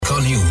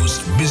Local news,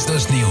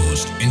 business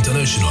news,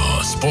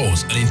 international,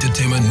 sports and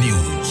entertainment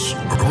news.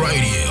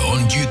 Right here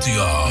on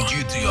GTR.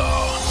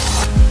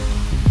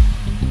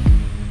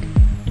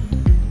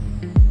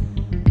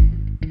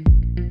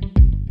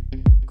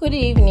 Good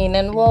evening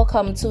and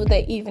welcome to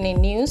the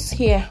evening news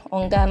here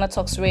on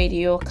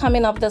GhanaTalksRadio.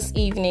 Coming up this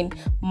evening,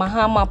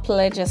 Mahama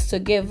pledges to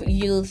give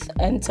youth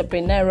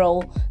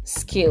entrepreneurial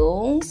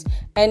skills.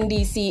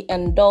 NDC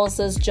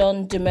endorses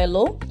John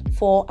Dumelo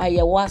for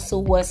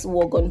Ayawaso West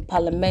Wogon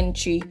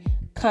parliamentary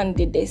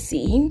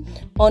candidacy.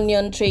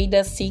 Onion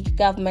traders seek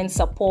government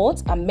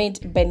support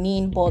amid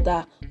Benin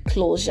border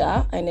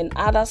closure. And in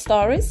other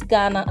stories,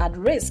 Ghana at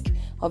risk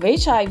of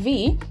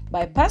HIV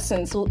by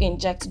persons who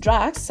inject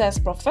drugs, says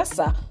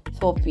Professor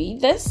Thopi.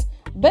 This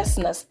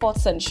business,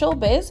 sports and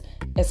showbiz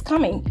is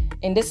coming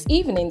in this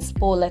evening's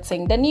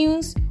bulletin. The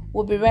news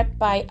will be read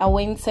by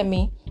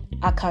Awentemi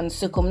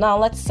Akansukum. Now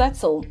let's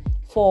settle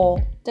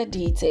for the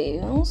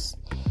details.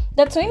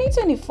 The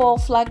 2024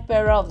 flag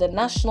bearer of the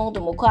National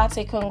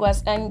Democratic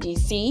Congress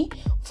NDC,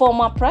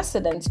 former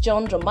President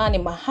John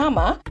Dramani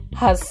Mahama,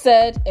 has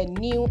said a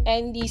new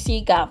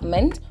NDC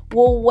government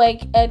will work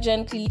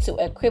urgently to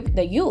equip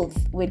the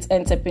youth with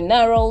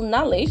entrepreneurial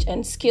knowledge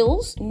and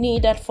skills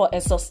needed for a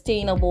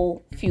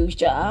sustainable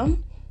future.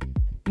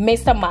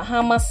 Mr.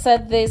 Mahama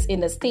said this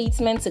in a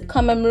statement to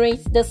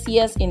commemorate this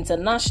year's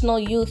International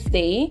Youth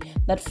Day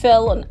that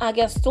fell on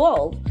August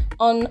 12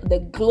 on the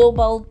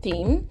global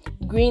theme,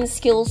 Green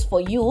Skills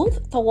for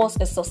Youth Towards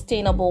a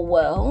Sustainable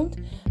World.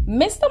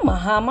 Mr.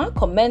 Mahama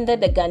commended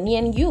the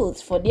Ghanaian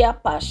youth for their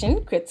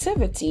passion,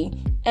 creativity,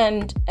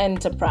 and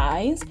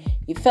enterprise.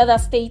 He further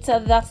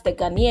stated that the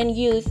Ghanaian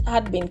youth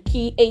had been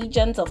key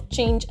agents of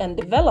change and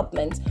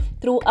development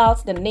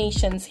throughout the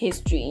nation's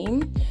history.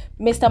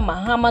 Mr.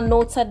 Mahama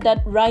noted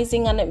that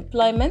rising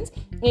unemployment,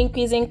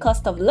 increasing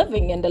cost of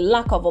living, and the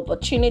lack of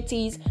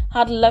opportunities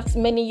had left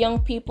many young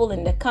people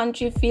in the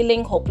country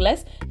feeling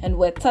hopeless and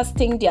were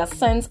testing their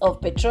sense of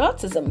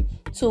patriotism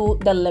to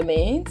the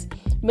limit.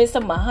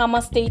 Mr.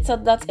 Mahama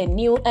stated that a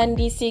new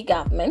NDC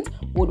government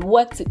would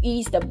work to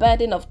ease the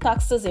burden of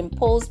taxes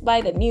imposed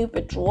by the new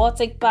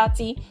Patriotic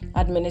Party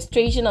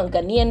administration on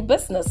Ghanaian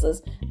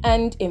businesses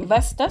and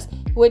investors,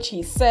 which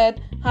he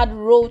said had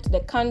rolled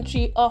the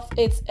country off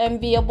its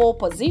enviable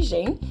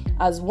position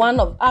as one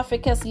of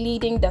Africa's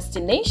leading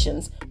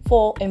destinations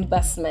for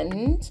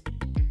investment.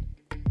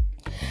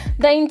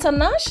 The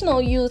International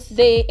Youth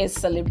Day is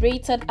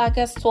celebrated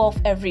August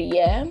 12 every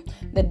year.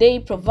 The day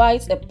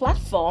provides a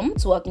platform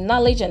to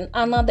acknowledge and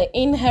honor the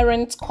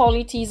inherent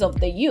qualities of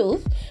the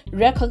youth,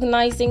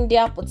 recognizing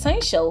their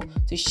potential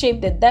to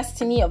shape the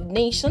destiny of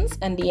nations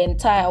and the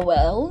entire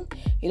world.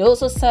 It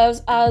also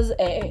serves as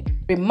a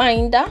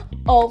reminder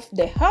of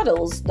the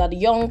hurdles that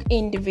young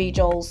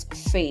individuals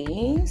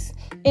face.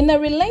 In a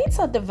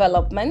related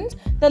development,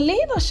 the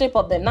leadership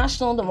of the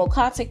National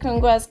Democratic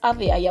Congress at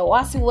the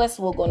Ayawaso West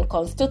Wogon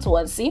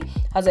constituency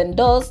has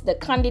endorsed the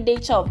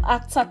candidature of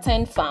actor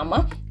turned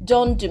farmer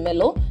John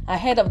Dumelo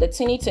ahead of the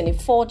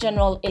 2024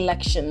 general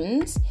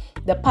elections.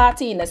 The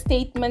party, in a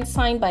statement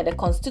signed by the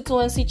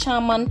constituency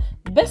chairman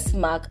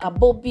Bismarck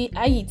Abobi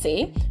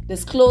Ayite,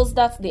 disclosed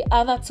that the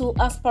other two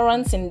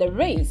aspirants in the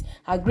race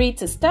agreed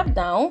to step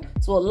down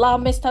to allow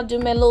Mr.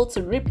 Dumelo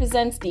to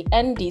represent the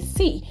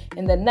NDC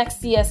in the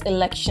next year's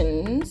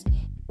elections.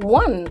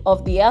 One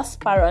of the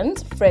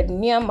aspirants, Fred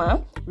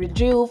Nyama,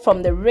 withdrew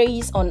from the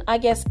race on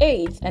August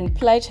 8th and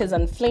pledged his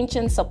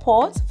unflinching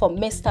support for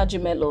Mr.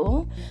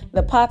 Dumelo.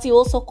 The party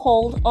also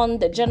called on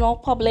the general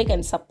public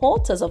and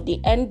supporters of the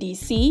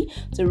NDC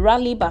to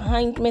rally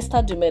behind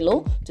Mr.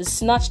 Dumelo to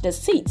snatch the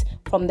seat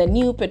from the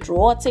new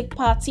Patriotic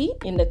Party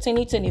in the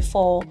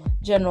 2024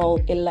 general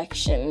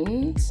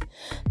elections.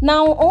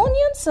 Now,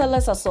 Onion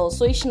Sellers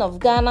Association of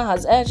Ghana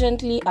has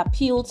urgently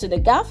appealed to the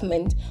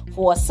government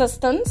for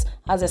assistance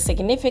as a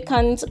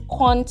significant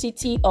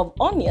quantity of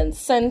onions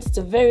sent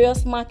to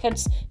various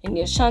markets in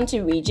the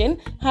Ashanti region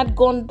had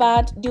gone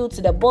bad due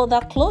to the border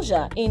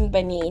closure in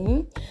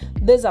Benin.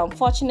 This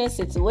unfortunate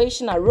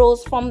situation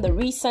arose from the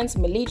recent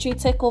military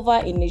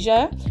takeover in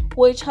Niger,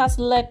 which has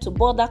led to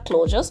border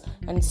closures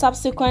and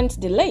subsequent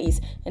delays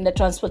in the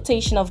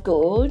transportation of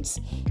goods.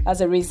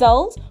 As a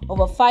result,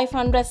 over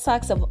 500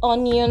 sacks of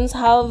onions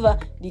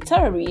have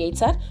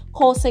deteriorated,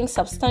 causing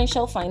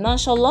substantial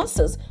financial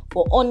losses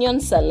for onion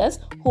sellers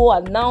who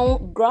are now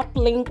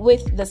grappling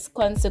with the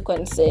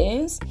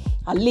consequences.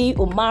 Ali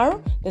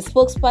Umar, the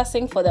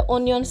spokesperson for the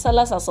Onion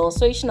Sellers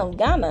Association of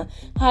Ghana,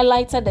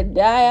 highlighted the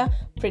dire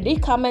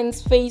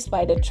predicaments faced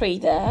by the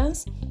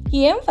traders.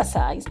 He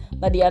emphasized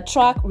that their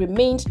truck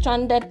remained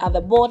stranded at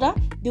the border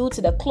due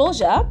to the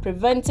closure,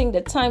 preventing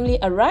the timely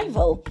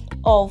arrival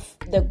of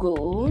the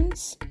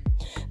goods.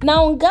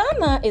 Now,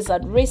 Ghana is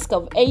at risk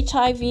of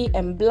HIV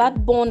and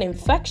blood-borne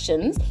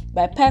infections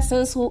by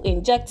persons who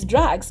inject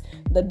drugs.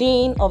 The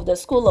Dean of the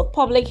School of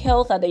Public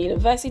Health at the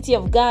University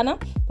of Ghana,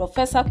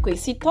 Professor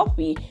Kwesi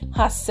Topi,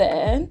 has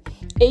said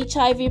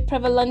HIV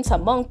prevalence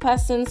among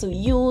persons who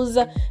use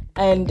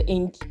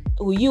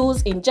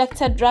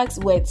injected drugs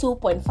were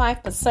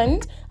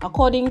 2.5%,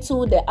 according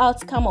to the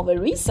outcome of a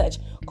research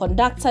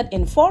conducted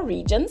in 4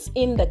 regions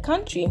in the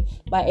country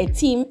by a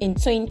team in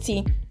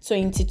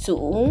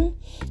 2022.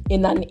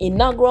 In an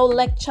inaugural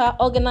lecture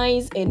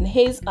organized in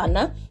his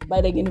honor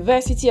by the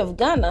University of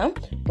Ghana,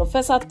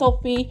 Professor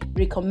Topi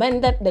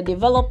recommended the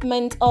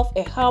development of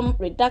a harm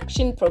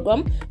reduction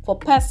program for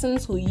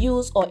persons who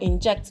use or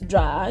inject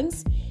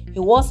drugs. He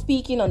was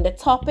speaking on the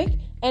topic,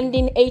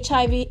 Ending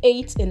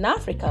HIV/AIDS in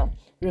Africa,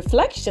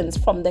 Reflections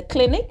from the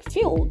Clinic,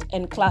 Field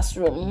and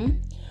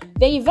Classroom.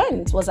 The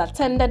event was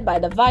attended by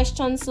the Vice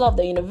Chancellor of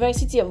the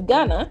University of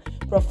Ghana,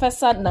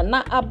 Professor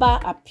Nana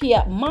Abba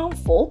Apia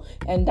Manfo,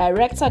 and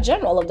Director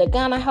General of the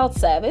Ghana Health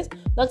Service,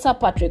 Dr.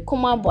 Patrick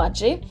Kumar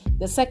Boaji,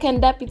 the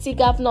Second Deputy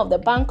Governor of the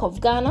Bank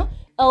of Ghana,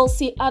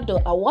 LC Ado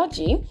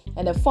Awaji,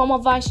 and the former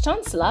Vice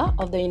Chancellor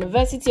of the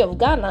University of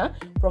Ghana,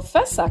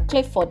 Professor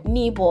Clifford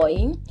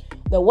Niboy.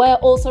 There were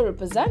also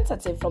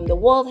representatives from the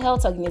World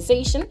Health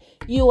Organization,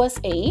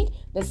 USAID,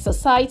 the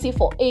Society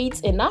for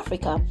AIDS in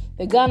Africa,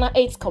 the Ghana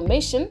AIDS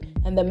Commission,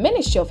 and the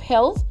Ministry of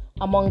Health,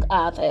 among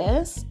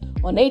others.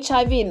 On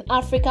HIV in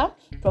Africa,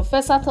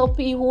 Professor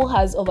Topi, who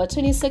has over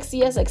 26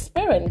 years'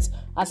 experience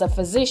as a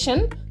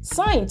physician,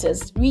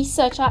 scientist,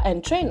 researcher,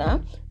 and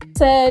trainer,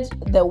 said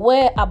there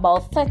were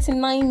about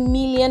 39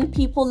 million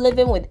people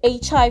living with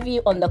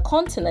HIV on the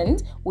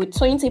continent, with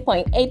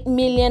 20.8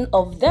 million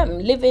of them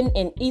living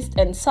in East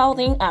and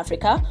Southern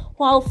Africa,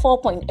 while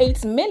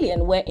 4.8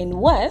 million were in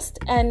West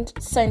and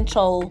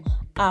Central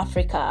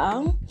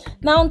Africa.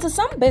 Now to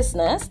some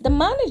business. The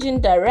managing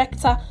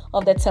director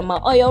of the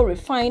Tema Oil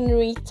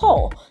Refinery,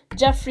 TOR,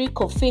 Jeffrey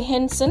Kofi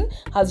Henson,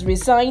 has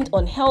resigned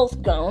on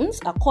health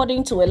grounds,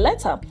 according to a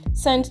letter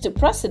sent to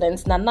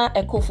President Nana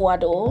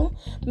Akufo-Addo.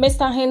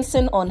 Mr.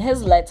 Henson, on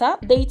his letter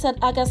dated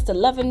August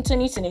 11,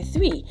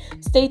 2023,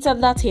 stated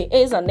that he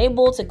is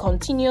unable to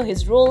continue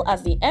his role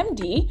as the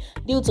MD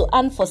due to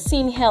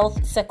unforeseen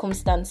health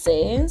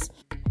circumstances.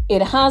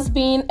 It has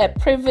been a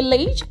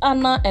privilege,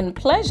 honor, and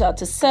pleasure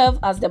to serve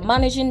as the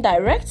managing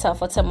director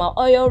for Tema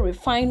Oil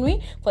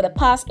Refinery for the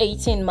past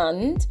 18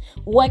 months.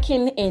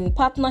 Working in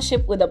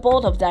partnership with the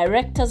board of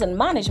directors and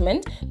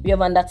management, we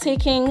have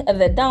undertaken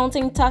the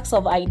daunting task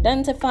of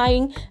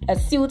identifying a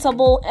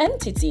suitable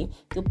entity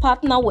to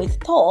partner with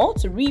TOR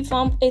to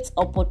revamp its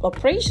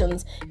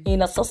operations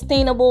in a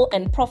sustainable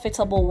and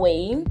profitable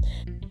way.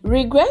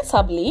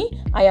 Regrettably,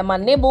 I am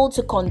unable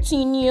to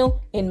continue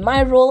in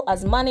my role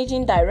as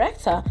managing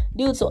director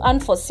due to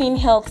unforeseen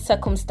health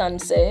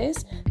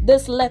circumstances.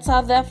 This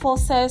letter therefore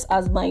serves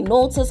as my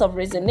notice of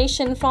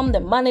resignation from the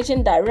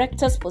managing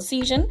director's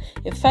position,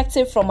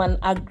 effective from an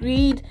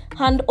agreed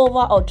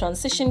handover or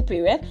transition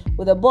period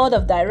with the board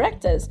of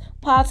directors.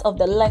 Part of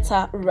the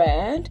letter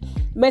read,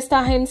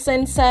 Mr.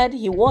 Henson said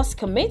he was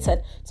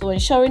committed to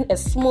ensuring a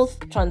smooth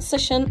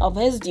transition of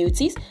his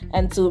duties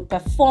and to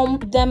perform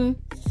them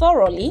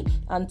thoroughly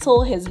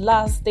until his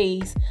last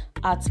days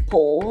at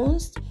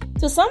post.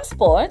 To some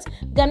sports,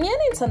 Ghanaian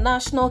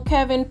international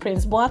Kevin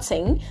Prince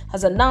Boateng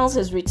has announced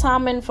his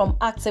retirement from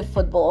active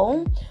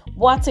football.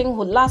 Boateng,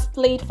 who last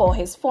played for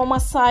his former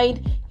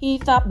side,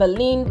 Hertha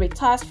Berlin,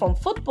 retires from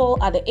football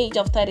at the age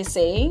of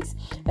 36.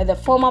 And the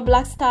former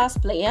Black Stars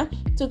player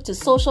took to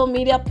social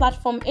media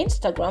platform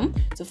Instagram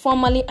to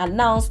formally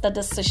announce the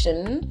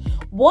decision.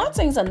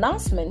 Boateng's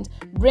announcement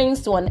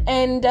brings to an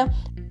end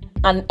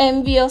an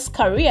envious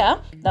career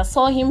that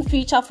saw him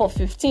feature for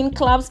 15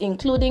 clubs,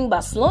 including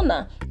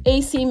Barcelona,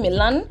 AC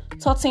Milan,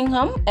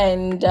 Tottenham,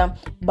 and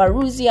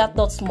Borussia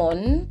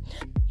Dortmund.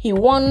 He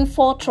won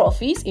 4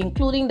 trophies,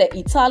 including the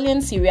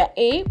Italian Serie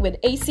A with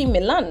AC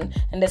Milan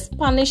and the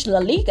Spanish La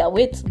Liga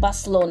with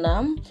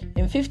Barcelona.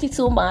 In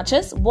 52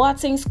 matches,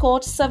 Boateng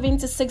scored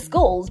 76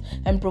 goals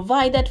and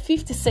provided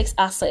 56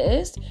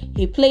 assists.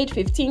 He played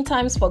 15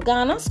 times for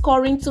Ghana,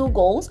 scoring 2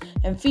 goals,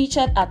 and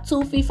featured at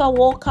 2 FIFA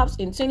World Cups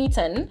in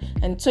 2010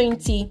 and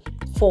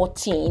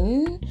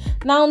 2014.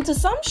 Now to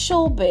some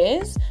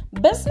showbiz.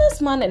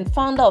 Businessman and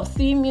founder of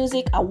 3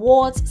 Music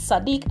Awards,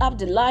 Sadiq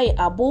Abdullahi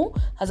Abu,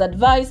 has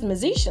advised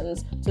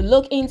musicians to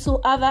look into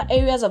other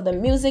areas of the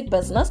music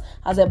business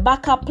as a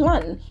backup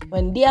plan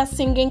when their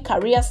singing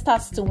career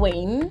starts to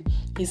wane.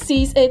 He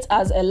sees it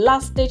as a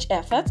last-ditch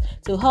effort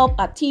to help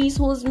artists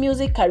whose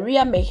music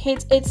career may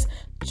hit its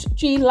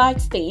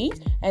twilight stage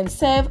and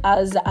serve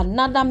as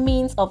another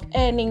means of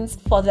earnings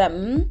for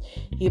them.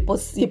 He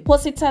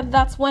posited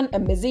that when a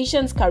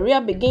musician's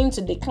career begins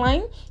to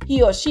decline,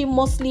 he or she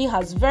mostly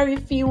has very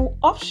few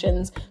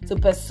options to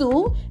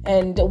pursue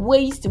and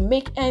ways to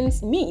make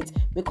ends meet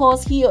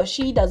because he or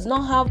she does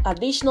not have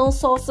additional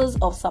sources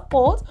of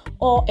support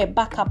or a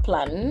backup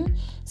plan.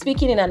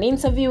 Speaking in an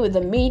interview with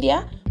the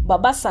media,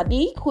 Baba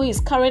Sadiq, who is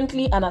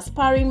currently an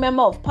aspiring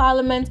member of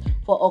parliament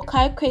for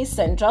Okaikwe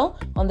Central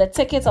on the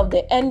ticket of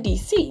the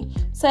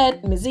NDC,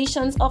 said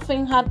musicians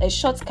often had a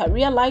short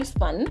career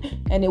lifespan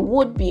and it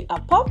would be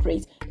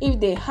appropriate if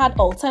they had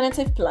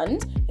alternative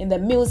plans in the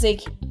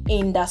music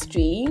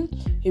industry.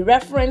 He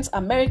referenced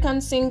American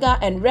singer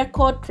and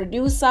record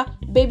producer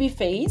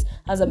Babyface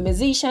as a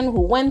musician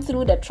who went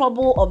through the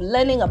trouble of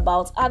learning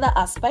about other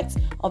aspects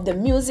of the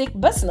music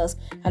business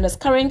and is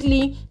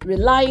currently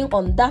relying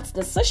on that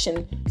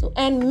decision to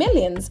earn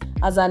millions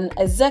as an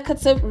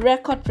executive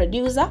record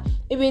producer,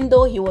 even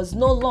though he was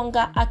no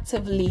longer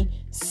actively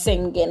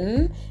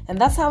singing. And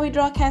that's how we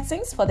draw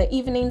curtains for the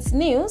evening's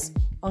news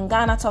on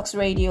Ghana Talks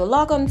Radio.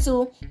 Log on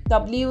to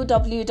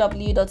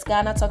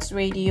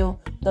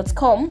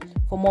www.GhanaTalksRadio.com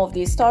for more of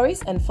these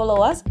stories and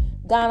follow us,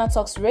 Ghana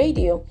Talks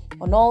Radio,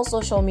 on all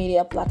social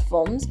media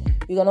platforms.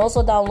 You can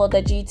also download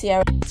the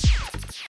GTR